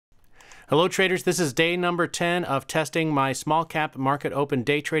Hello traders, this is day number 10 of testing my small cap market open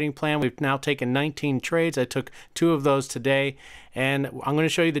day trading plan. We've now taken 19 trades. I took 2 of those today, and I'm going to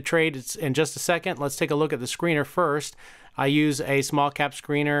show you the trades in just a second. Let's take a look at the screener first. I use a small cap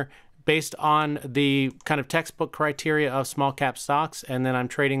screener based on the kind of textbook criteria of small cap stocks, and then I'm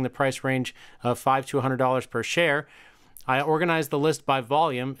trading the price range of $5 to $100 per share. I organize the list by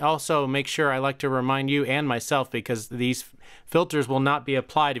volume. Also, make sure I like to remind you and myself, because these filters will not be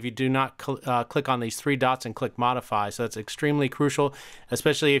applied if you do not click on these 3 dots and click modify. So that's extremely crucial,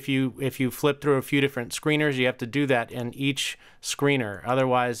 especially if you flip through a few different screeners. You have to do that in each screener.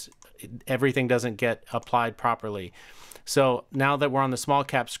 Otherwise, everything doesn't get applied properly. So now that we're on the small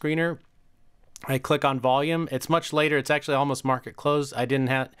cap screener, I click on volume. It's much later. It's actually almost market close. I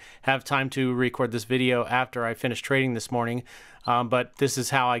didn't have time to record this video after I finished trading this morning, but this is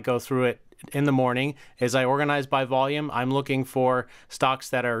how I go through it in the morning. Is I organize by volume. I'm looking for stocks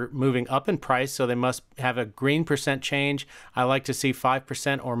that are moving up in price, so they must have a green percent change. I like to see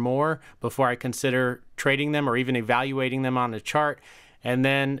 5% or more before I consider trading them or even evaluating them on the chart. And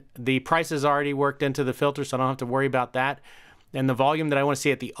then the price is already worked into the filter, so I don't have to worry about that. And the volume that I want to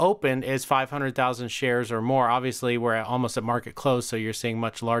see at the open is 500,000 shares or more. Obviously, we're almost at market close, so you're seeing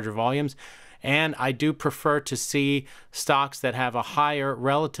much larger volumes. And I do prefer to see stocks that have a higher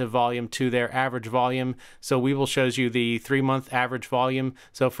relative volume to their average volume. So we will show you the 3-month average volume.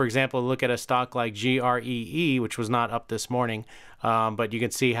 So for example, look at a stock like GREE, which was not up this morning, but you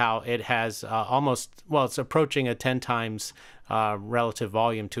can see how it has almost, well, it's approaching a 10 times relative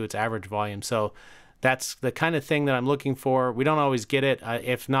volume to its average volume. So that's the kind of thing that I'm looking for. We don't always get it.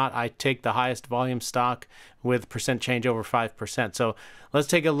 If not, I take the highest volume stock with percent change over 5%. So let's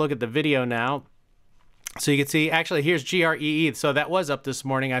take a look at the video now. So you can see, actually, here's GREE. So that was up this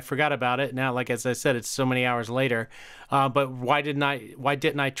morning. I forgot about it. Now, like as I said, it's so many hours later. But why didn't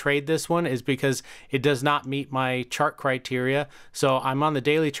I trade this one? Is because it does not meet my chart criteria. So I'm on the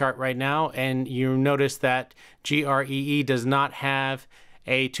daily chart right now, and you notice that GREE does not have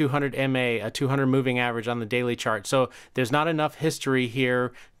a 200 MA, a 200 moving average on the daily chart. So there's not enough history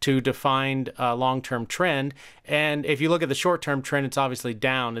here to define a long-term trend. And if you look at the short-term trend, it's obviously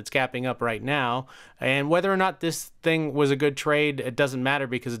down. It's gapping up right now. And whether or not this thing was a good trade, it doesn't matter,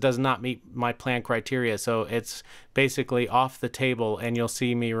 because it does not meet my plan criteria. So it's basically off the table, and you'll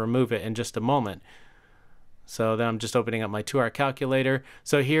see me remove it in just a moment. So then I'm just opening up my 2-hour calculator.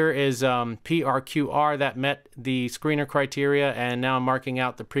 So here is PRQR that met the screener criteria, and now I'm marking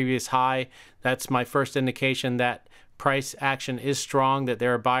out the previous high. That's my first indication that price action is strong, that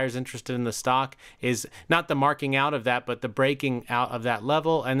there are buyers interested in the stock. Is not the marking out of that, but the breaking out of that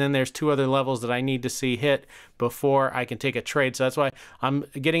level. And then there's 2 other levels that I need to see hit before I can take a trade. So that's why I'm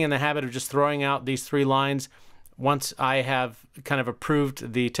getting in the habit of just throwing out these 3 lines once I have kind of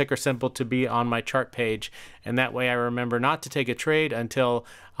approved the ticker symbol to be on my chart page. And that way I remember not to take a trade until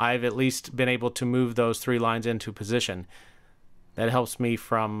I've at least been able to move those 3 lines into position. That helps me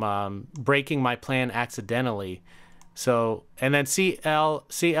from breaking my plan accidentally. So, and then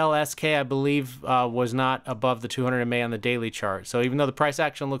CLSK, I believe, was not above the 200 MA on the daily chart. So even though the price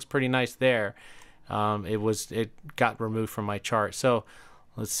action looks pretty nice there, it got removed from my chart. So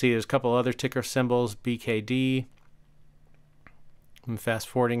let's see, there's a couple other ticker symbols, BKD. I'm fast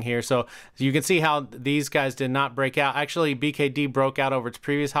forwarding here. So you can see how these guys did not break out. Actually, BKD broke out over its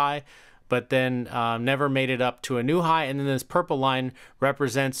previous high, but then never made it up to a new high. And then this purple line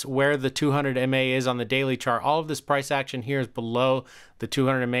represents where the 200 MA is on the daily chart. All of this price action here is below the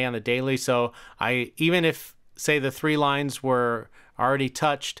 200 MA on the daily. So even if, say, the 3 lines were already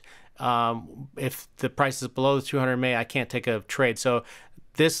touched, if the price is below the 200 MA, I can't take a trade. So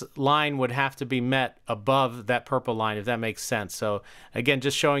this line would have to be met above that purple line, if that makes sense. So again,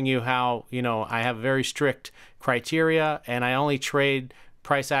 just showing you how, I have very strict criteria, and I only trade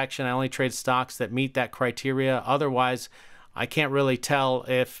price action. I only trade stocks that meet that criteria. Otherwise, I can't really tell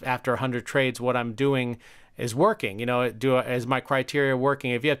if after 100 trades what I'm doing is working. Is my criteria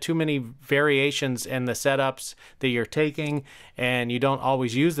working? If you have too many variations in the setups that you're taking, and you don't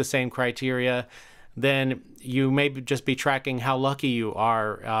always use the same criteria, then you may just be tracking how lucky you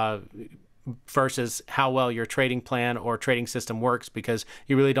are versus how well your trading plan or trading system works, because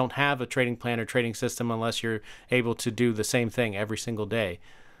you really don't have a trading plan or trading system unless you're able to do the same thing every single day.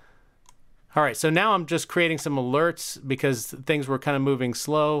 All right, so now I'm just creating some alerts because things were kind of moving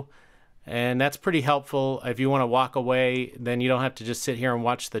slow, and that's pretty helpful. If you want to walk away, then you don't have to just sit here and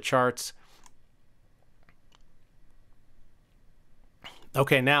watch the charts.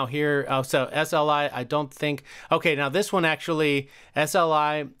 Okay, now here, so SLI, I don't think, okay, now this one actually,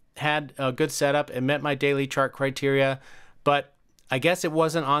 SLI had a good setup. It met my daily chart criteria, but I guess it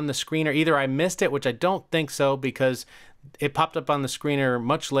wasn't on the screener. Either I missed it, which I don't think so, because it popped up on the screener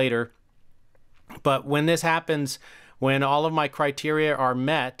much later. But when this happens, when all of my criteria are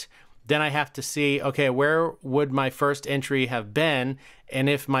met, then I have to see, okay, where would my first entry have been? And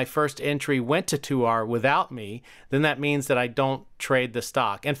if my first entry went to 2R without me, then that means that I don't trade the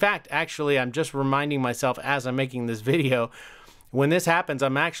stock. In fact, actually, I'm just reminding myself as I'm making this video, when this happens,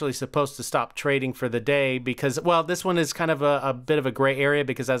 I'm actually supposed to stop trading for the day because, well, this one is kind of a bit of a gray area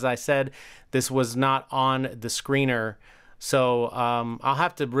because, as I said, this was not on the screener. So I'll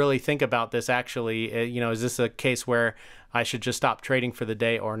have to really think about this actually. You know, is this a case where I should just stop trading for the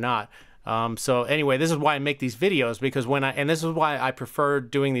day or not? So anyway, this is why I make these videos, because and this is why I prefer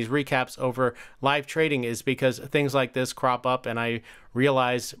doing these recaps over live trading, is because things like this crop up and I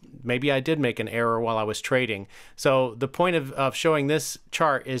realize maybe I did make an error while I was trading. So the point of showing this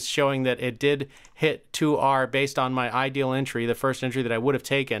chart is showing that it did hit 2R based on my ideal entry, the first entry that I would have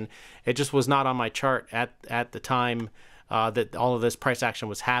taken. It just was not on my chart at the time that all of this price action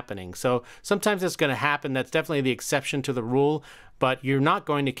was happening. So sometimes it's going to happen. That's definitely the exception to the rule, but you're not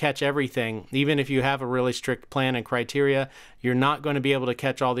going to catch everything. Even if you have a really strict plan and criteria, you're not going to be able to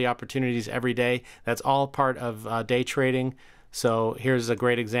catch all the opportunities every day. That's all part of day trading. So here's a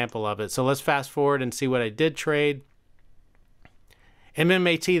great example of it. So let's fast forward and see what I did trade.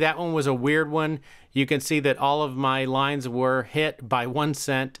 MMAT, that one was a weird one. You can see that all of my lines were hit by 1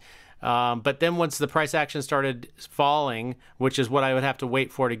 cent. But then once the price action started falling, which is what I would have to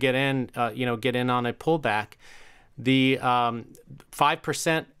wait for to get in, get in on a pullback, the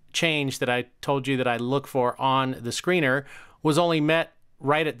 5% change that I told you that I look for on the screener was only met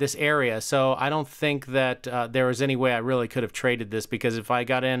right at this area. So I don't think that there was any way I really could have traded this, because if I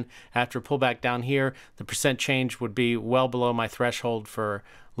got in after a pullback down here, the percent change would be well below my threshold for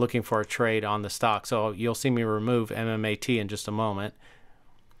looking for a trade on the stock. So you'll see me remove MMAT in just a moment.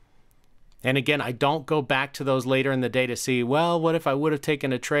 And again, I don't go back to those later in the day to see, well, what if I would have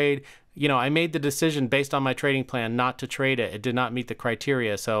taken a trade? You know, I made the decision based on my trading plan not to trade it. It did not meet the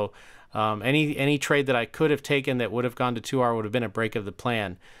criteria. So any trade that I could have taken that would have gone to 2R would have been a break of the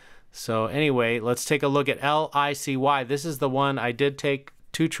plan. So anyway, let's take a look at LICY. This is the one I did take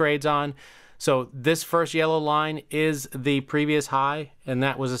 2 trades on. So this first yellow line is the previous high, and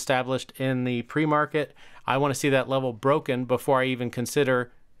that was established in the pre-market. I want to see that level broken before I even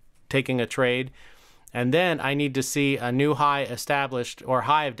consider taking a trade. And then I need to see a new high established, or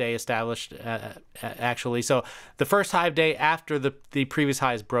high of day established actually. So the first high of day after the previous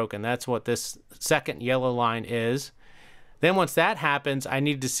high is broken. That's what this second yellow line is. Then once that happens, I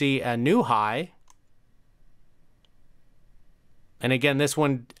need to see a new high. And again, this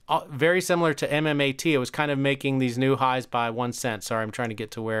one very similar to MMAT. It was kind of making these new highs by 1 cent. Sorry, I'm trying to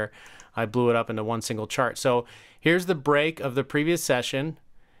get to where I blew it up into one single chart. So here's the break of the previous session.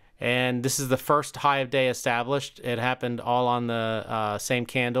 And this is the first high of day established. It happened all on the same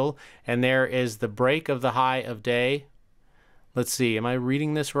candle. And there is the break of the high of day. Let's see, am I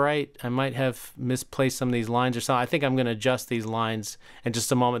reading this right? I might have misplaced some of these lines or something. I think I'm going to adjust these lines in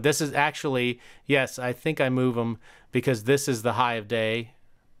just a moment. This is actually, yes, I think I move them because this is the high of day.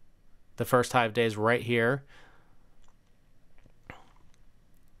 The first high of day is right here.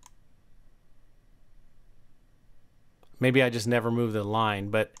 Maybe I just never move the line,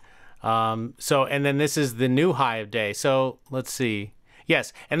 but and then this is the new high of day. So let's see.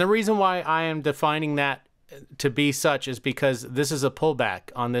 Yes, and the reason why I am defining that to be such is because this is a pullback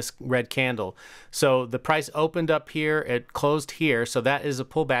on this red candle. So the price opened up here, it closed here, so that is a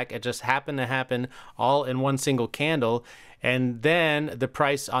pullback. It just happened to happen all in one single candle. And then the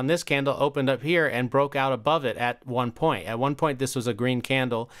price on this candle opened up here and broke out above it at one point. At one point, this was a green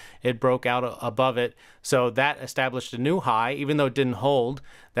candle. It broke out above it. So that established a new high, even though it didn't hold.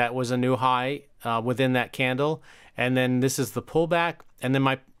 That was a new high within that candle. And then this is the pullback. And then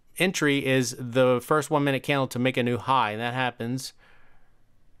my entry is the first 1 minute candle to make a new high. And that happens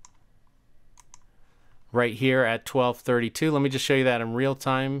right here at 12:32. Let me just show you that in real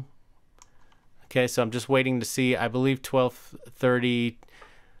time. Okay, so I'm just waiting to see, I believe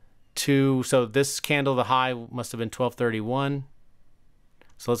 12:32. So this candle, the high must have been 12:31.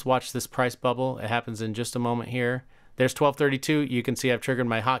 So let's watch this price bubble. It happens in just a moment here. There's 12:32. You can see I've triggered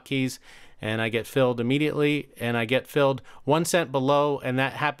my hotkeys and I get filled immediately, and I get filled 1 cent below, and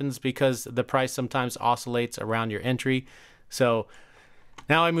that happens because the price sometimes oscillates around your entry. So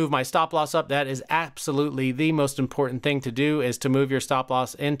now I move my stop loss up. That is absolutely the most important thing to do, is to move your stop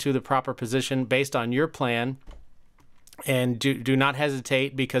loss into the proper position based on your plan. And do not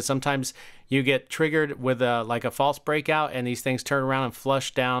hesitate, because sometimes you get triggered with like a false breakout and these things turn around and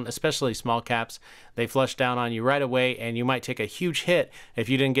flush down, especially small caps. They flush down on you right away, and you might take a huge hit if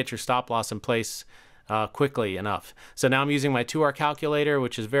you didn't get your stop loss in place quickly enough. So now I'm using my 2R calculator,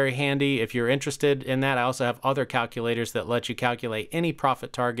 which is very handy if you're interested in that. I also have other calculators that let you calculate any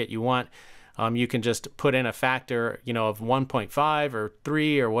profit target you want. You can just put in a factor, of 1.5 or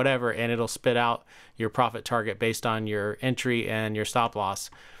 3 or whatever, and it'll spit out your profit target based on your entry and your stop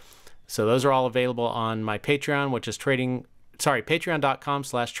loss. So those are all available on my Patreon, which is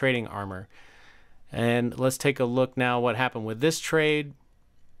patreon.com/tradingarmor. And let's take a look now what happened with this trade.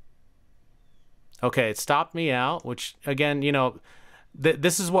 Okay, it stopped me out, which again,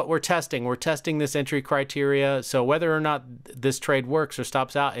 this is what we're testing. We're testing this entry criteria. So whether or not this trade works or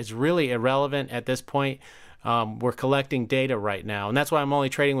stops out is really irrelevant at this point. We're collecting data right now, and that's why I'm only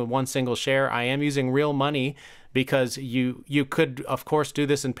trading with one single share. I am using real money because you could, of course, do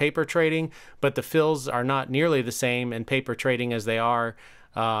this in paper trading, but the fills are not nearly the same in paper trading as they are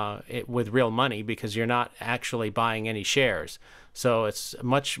with real money, because you're not actually buying any shares. So it's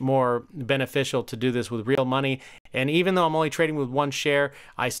much more beneficial to do this with real money. And even though I'm only trading with one share,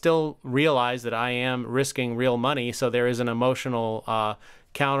 I still realize that I am risking real money. So there is an emotional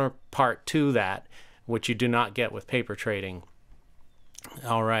counterpart to that, which you do not get with paper trading.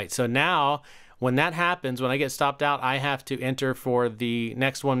 All right, so now when that happens, when I get stopped out, I have to enter for the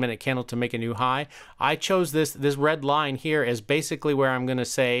next 1 minute candle to make a new high. I chose this red line here as basically where I'm going to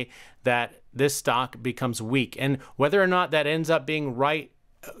say that this stock becomes weak. And whether or not that ends up being right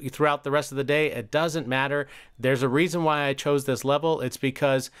throughout the rest of the day, it doesn't matter. There's a reason why I chose this level. It's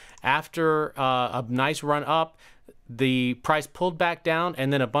because after a nice run up, the price pulled back down,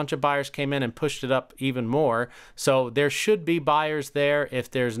 and then a bunch of buyers came in and pushed it up even more. So there should be buyers there.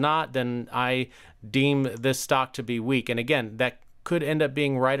 If there's not, then I deem this stock to be weak. And again, that could end up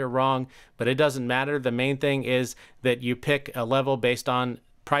being right or wrong, but it doesn't matter. The main thing is that you pick a level based on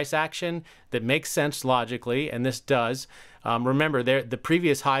price action that makes sense logically, and this does. Remember, the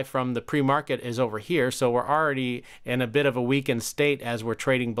previous high from the pre-market is over here, so we're already in a bit of a weakened state as we're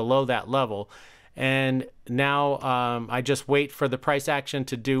trading below that level. And now I just wait for the price action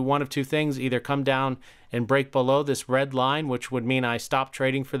to do one of two things: either come down and break below this red line, which would mean I stop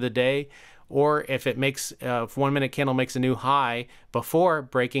trading for the day, or if it makes, if 1 minute candle makes a new high before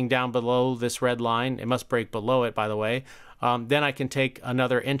breaking down below this red line, it must break below it, by the way, then I can take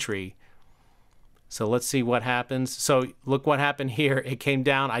another entry. So let's see what happens. So look what happened here. It came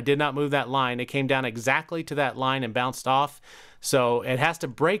down. I did not move that line. It came down exactly to that line and bounced off. So it has to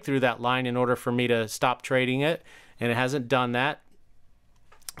break through that line in order for me to stop trading it, and it hasn't done that.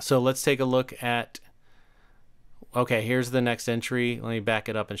 So let's take a look at, okay, here's the next entry. Let me back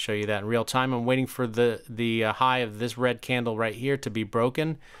it up and show you that in real time. I'm waiting for the high of this red candle right here to be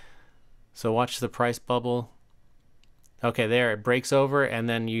broken. So watch the price bubble. Okay, there, it breaks over, and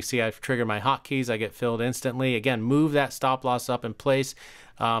then you see I've triggered my hotkeys. I get filled instantly. Again, move that stop loss up in place.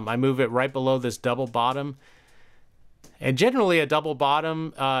 I move it right below this double bottom. And generally, a double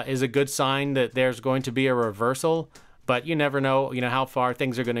bottom is a good sign that there's going to be a reversal, but you never know, how far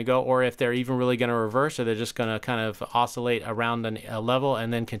things are going to go, or if they're even really going to reverse, or they're just going to kind of oscillate around a level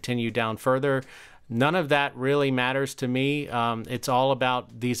and then continue down further. None of that really matters to me. It's all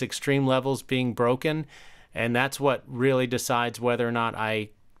about these extreme levels being broken. And that's what really decides whether or not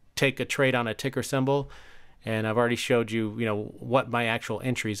I take a trade on a ticker symbol. And I've already showed you, what my actual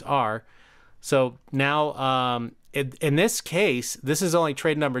entries are. So now, in this case, this is only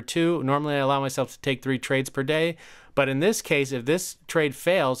trade number 2. Normally, I allow myself to take 3 trades per day. But in this case, if this trade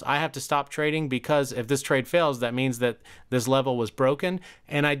fails, I have to stop trading, because if this trade fails, that means that this level was broken.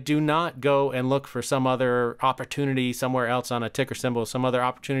 And I do not go and look for some other opportunity somewhere else on a ticker symbol, some other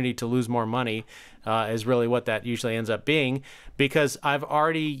opportunity to lose more money, is really what that usually ends up being, because I've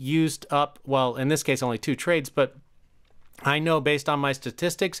already used up, well, in this case, only 2 trades, but I know based on my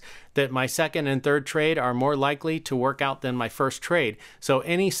statistics that my second and third trade are more likely to work out than my first trade. So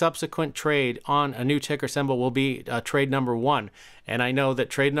any subsequent trade on a new ticker symbol will be trade number 1. And I know that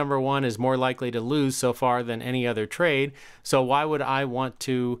trade number 1 is more likely to lose so far than any other trade. So why would I want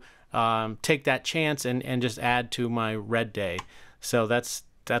to take that chance and just add to my red day? So that's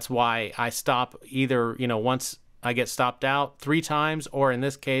why I stop either, once I get stopped out 3 times, or in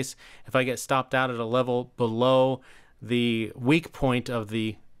this case, if I get stopped out at a level below the weak point of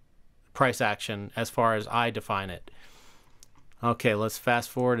the price action as far as I define it. Okay, let's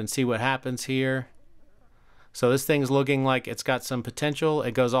fast forward and see what happens here. So this thing's looking like it's got some potential.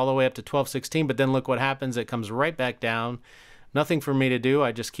 It goes all the way up to 12.16, but then look what happens. It comes right back down, nothing for me to do.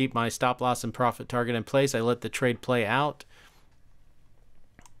 I just keep my stop loss and profit target in place. I let the trade play out.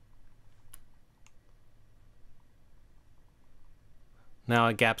 Now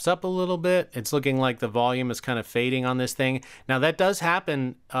it gaps up a little bit. It's looking like the volume is kind of fading on this thing. Now that does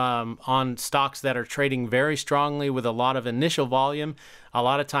happen on stocks that are trading very strongly with a lot of initial volume. A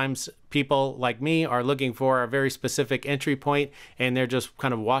lot of times people like me are looking for a very specific entry point, and they're just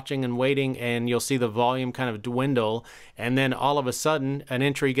kind of watching and waiting, and you'll see the volume kind of dwindle, and then all of a sudden an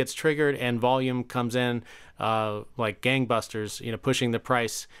entry gets triggered and volume comes in like gangbusters, you know, pushing the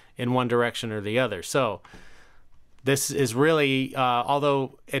price in one direction or the other. So this is really,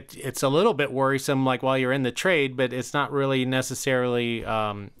 although it's a little bit worrisome, like while you're in the trade, but it's not really necessarily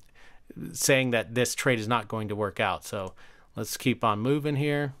saying that this trade is not going to work out. So let's keep on moving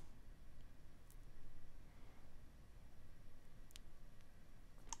here.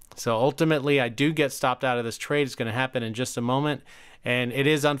 So ultimately, I do get stopped out of this trade. It's going to happen in just a moment. And it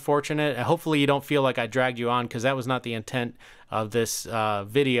is unfortunate. Hopefully you don't feel like I dragged you on, because that was not the intent of this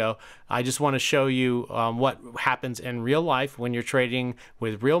video. I just want to show you what happens in real life when you're trading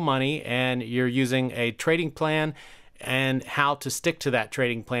with real money and you're using a trading plan, and how to stick to that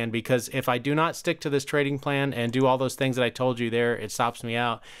trading plan. Because if I do not stick to this trading plan and do all those things that I told you there, it stops me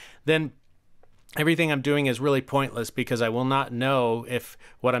out, then everything I'm doing is really pointless, because I will not know if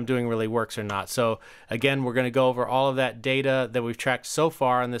what I'm doing really works or not. So again, we're going to go over all of that data that we've tracked so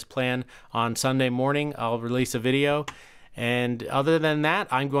far on this plan on Sunday morning. I'll release a video. And other than that,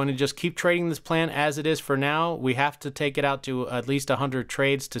 I'm going to just keep trading this plan as it is for now. We have to take it out to at least 100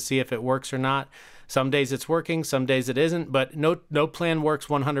 trades to see if it works or not. Some days it's working, some days it isn't, but no plan works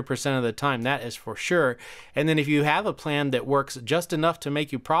 100% of the time, that is for sure. And then if you have a plan that works just enough to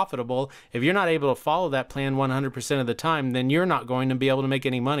make you profitable, if you're not able to follow that plan 100% of the time, then you're not going to be able to make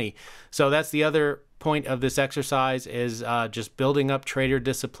any money. So that's the other point of this exercise, is just building up trader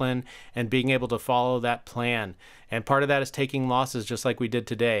discipline and being able to follow that plan. And part of that is taking losses, just like we did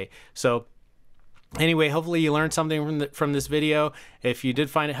today. So anyway, hopefully you learned something from this video. If you did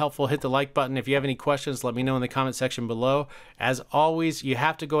find it helpful, hit the like button. If you have any questions, let me know in the comment section below. As always, you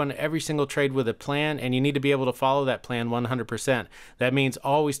have to go into every single trade with a plan, and you need to be able to follow that plan 100%. That means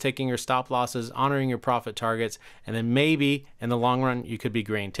always taking your stop losses, honoring your profit targets, and then maybe in the long run you could be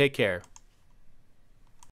green. Take care.